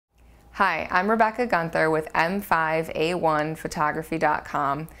Hi, I'm Rebecca Guenther with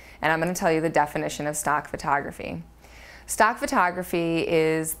M5A1photography.com, and I'm going to tell you the definition of stock photography. Stock photography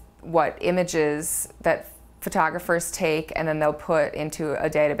is what images that photographers take and then they'll put into a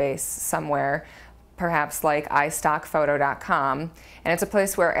database somewhere, perhaps like iStockPhoto.com, and it's a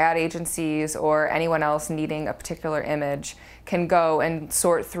place where ad agencies or anyone else needing a particular image can go and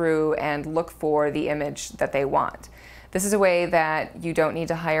sort through and look for the image that they want. This is a way that you don't need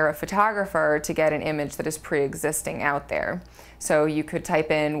to hire a photographer to get an image that is pre-existing out there. So you could type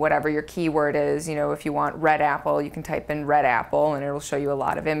in whatever your keyword is. You know, if you want red apple, you can type in red apple and it'll show you a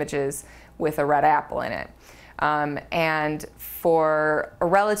lot of images with a red apple in it. And for a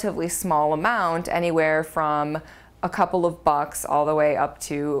relatively small amount, anywhere from a couple of bucks all the way up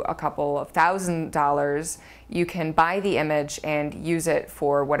to a couple of $1,000s, you can buy the image and use it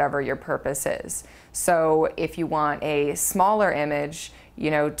for whatever your purpose is. So if you want a smaller image,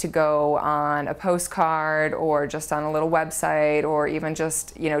 you know, to go on a postcard or just on a little website, or even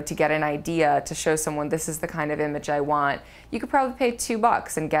just, you know, to get an idea to show someone this is the kind of image I want, you could probably pay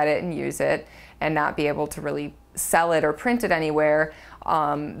 $2 and get it and use it and not be able to really sell it or print it anywhere.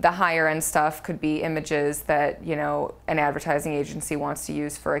 The higher end stuff could be images that, you know, an advertising agency wants to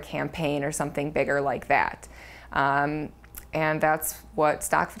use for a campaign or something bigger like that. And that's what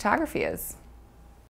stock photography is.